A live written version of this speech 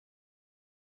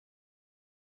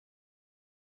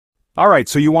Alright,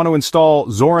 so you want to install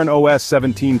Zorin OS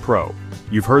 17 Pro.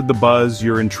 You've heard the buzz,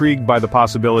 you're intrigued by the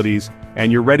possibilities,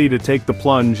 and you're ready to take the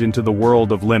plunge into the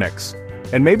world of Linux.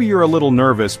 And maybe you're a little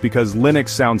nervous because Linux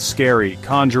sounds scary,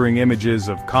 conjuring images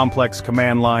of complex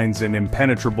command lines and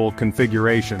impenetrable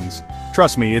configurations.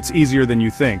 Trust me, it's easier than you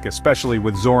think, especially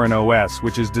with Zorin OS,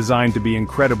 which is designed to be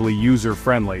incredibly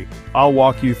user-friendly. I'll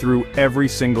walk you through every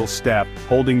single step,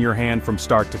 holding your hand from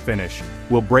start to finish.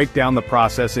 We'll break down the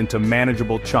process into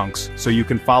manageable chunks so you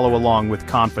can follow along with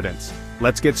confidence.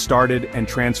 Let's get started and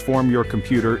transform your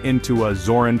computer into a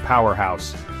Zorin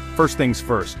powerhouse. First things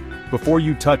first. Before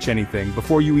you touch anything,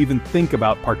 before you even think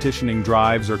about partitioning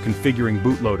drives or configuring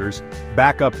bootloaders,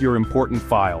 back up your important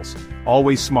files.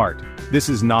 Always smart. This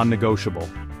is non-negotiable.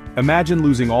 Imagine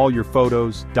losing all your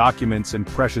photos, documents, and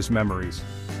precious memories.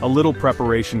 A little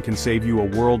preparation can save you a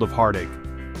world of heartache.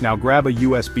 Now grab a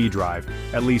USB drive,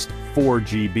 at least 4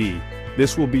 GB.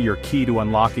 This will be your key to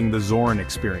unlocking the Zorin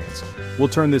experience. We'll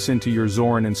turn this into your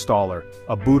Zorin installer,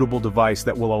 a bootable device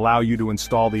that will allow you to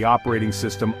install the operating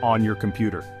system on your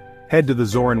computer. Head to the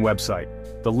Zorin website.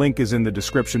 The link is in the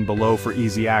description below for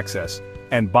easy access,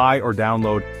 and buy or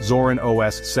download Zorin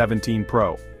OS 17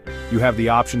 Pro. You have the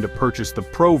option to purchase the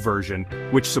Pro version,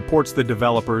 which supports the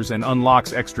developers and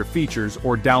unlocks extra features,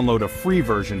 or download a free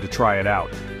version to try it out.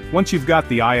 Once you've got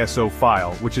the ISO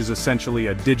file, which is essentially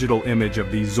a digital image of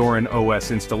the Zorin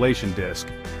OS installation disk,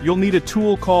 you'll need a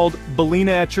tool called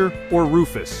Balena Etcher or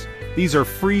Rufus. These are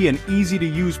free and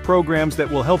easy-to-use programs that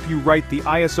will help you write the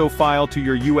ISO file to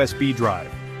your USB drive.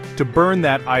 To burn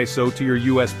that ISO to your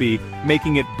USB,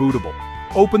 making it bootable.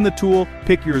 Open the tool,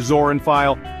 pick your Zorin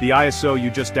file, the ISO you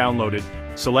just downloaded,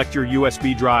 select your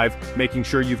USB drive, making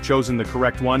sure you've chosen the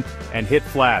correct one, and hit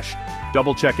flash.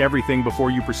 Double-check everything before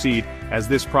you proceed, as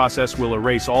this process will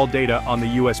erase all data on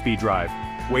the USB drive.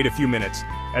 Wait a few minutes,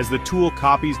 as the tool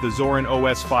copies the Zorin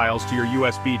OS files to your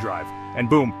USB drive, and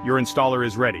boom, your installer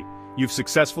is ready. You've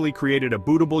successfully created a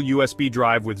bootable USB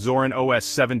drive with Zorin OS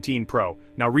 17 Pro.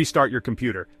 Now restart your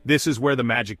computer. This is where the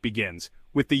magic begins.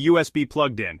 With the USB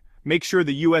plugged in, make sure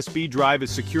the USB drive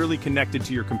is securely connected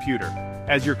to your computer.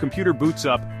 As your computer boots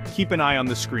up, keep an eye on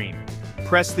the screen.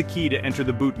 Press the key to enter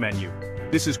the boot menu.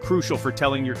 This is crucial for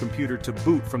telling your computer to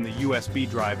boot from the USB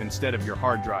drive instead of your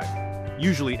hard drive.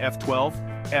 Usually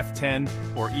F12, F10,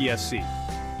 or ESC.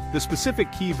 The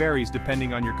specific key varies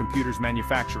depending on your computer's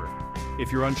manufacturer.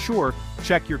 If you're unsure,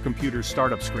 check your computer's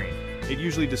startup screen. It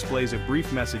usually displays a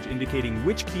brief message indicating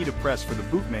which key to press for the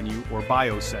boot menu or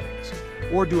BIOS settings.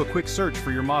 Or do a quick search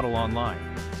for your model online.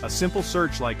 A simple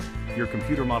search like your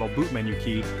computer model boot menu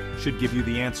key should give you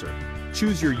the answer.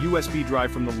 Choose your USB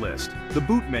drive from the list. The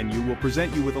boot menu will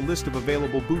present you with a list of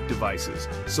available boot devices.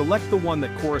 Select the one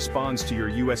that corresponds to your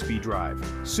USB drive.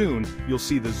 Soon, you'll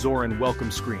see the Zorin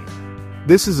welcome screen.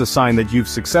 This is a sign that you've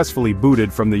successfully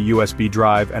booted from the USB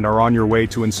drive and are on your way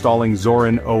to installing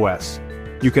Zorin OS.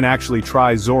 You can actually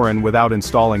try Zorin without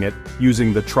installing it,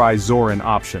 using the Try Zorin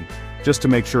option, just to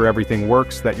make sure everything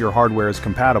works, that your hardware is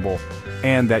compatible,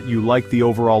 and that you like the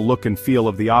overall look and feel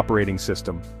of the operating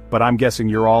system. But I'm guessing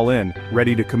you're all in,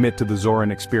 ready to commit to the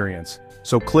Zorin experience.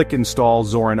 So click Install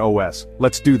Zorin OS.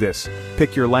 Let's do this.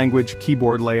 Pick your language,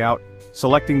 keyboard layout,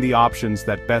 selecting the options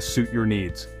that best suit your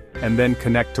needs, and then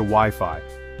connect to Wi-Fi.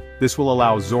 This will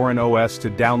allow Zorin OS to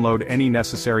download any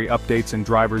necessary updates and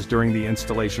drivers during the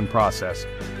installation process,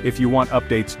 if you want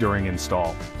updates during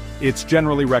install. It's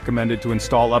generally recommended to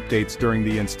install updates during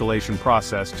the installation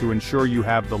process to ensure you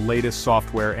have the latest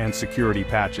software and security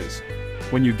patches.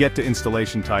 When you get to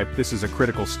installation type, this is a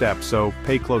critical step, so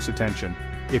pay close attention.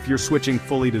 If you're switching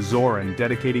fully to Zorin,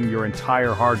 dedicating your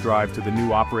entire hard drive to the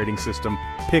new operating system,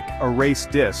 pick Erase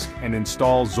Disk and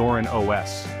install Zorin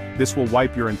OS. This will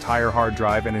wipe your entire hard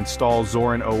drive and install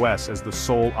Zorin OS as the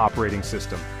sole operating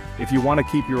system. If you want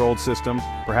to keep your old system,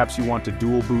 perhaps you want to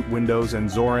dual boot Windows and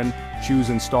Zorin, choose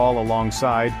Install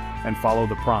alongside, and follow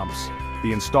the prompts.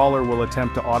 The installer will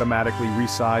attempt to automatically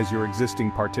resize your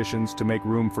existing partitions to make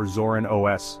room for Zorin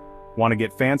OS. Want to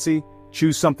get fancy?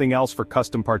 Choose something else for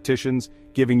custom partitions,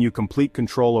 giving you complete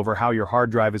control over how your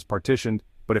hard drive is partitioned,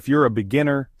 but if you're a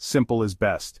beginner, simple is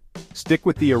best. Stick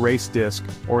with the Erase Disk,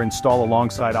 or install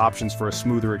alongside options for a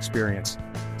smoother experience.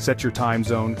 Set your time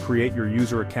zone, create your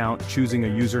user account, choosing a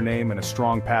username and a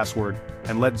strong password,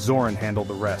 and let Zorin handle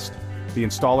the rest. The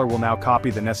installer will now copy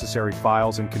the necessary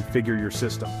files and configure your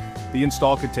system. The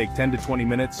install could take 10 to 20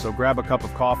 minutes, so grab a cup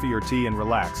of coffee or tea and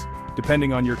relax,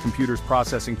 depending on your computer's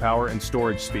processing power and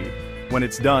storage speed. When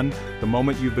it's done, the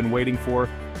moment you've been waiting for,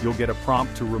 you'll get a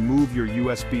prompt to remove your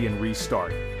USB and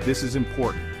restart. This is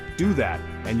important. do that,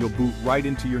 and you'll boot right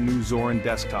into your new Zorin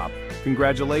desktop.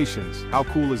 Congratulations, how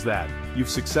cool is that? You've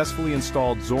successfully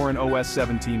installed Zorin OS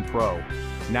 17 Pro.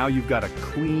 Now you've got a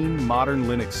clean, modern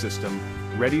Linux system,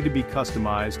 ready to be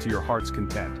customized to your heart's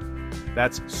content.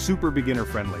 That's super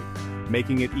beginner-friendly,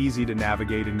 making it easy to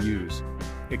navigate and use.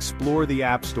 Explore the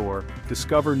App Store,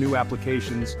 discover new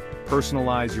applications,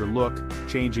 personalize your look,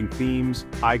 changing themes,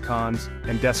 icons,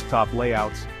 and desktop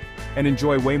layouts, and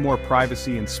enjoy way more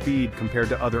privacy and speed compared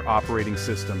to other operating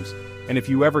systems. And if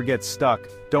you ever get stuck,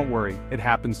 don't worry, it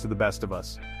happens to the best of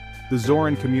us. The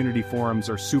Zorin community forums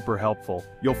are super helpful.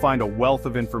 You'll find a wealth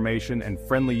of information and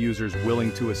friendly users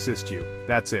willing to assist you.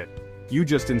 That's it. You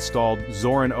just installed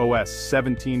Zorin OS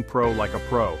 17 Pro like a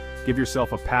pro. Give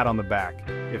yourself a pat on the back.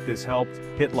 If this helped,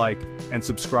 hit like and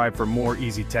subscribe for more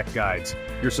easy tech guides.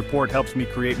 Your support helps me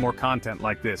create more content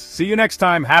like this. See you next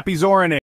time. Happy Zorining!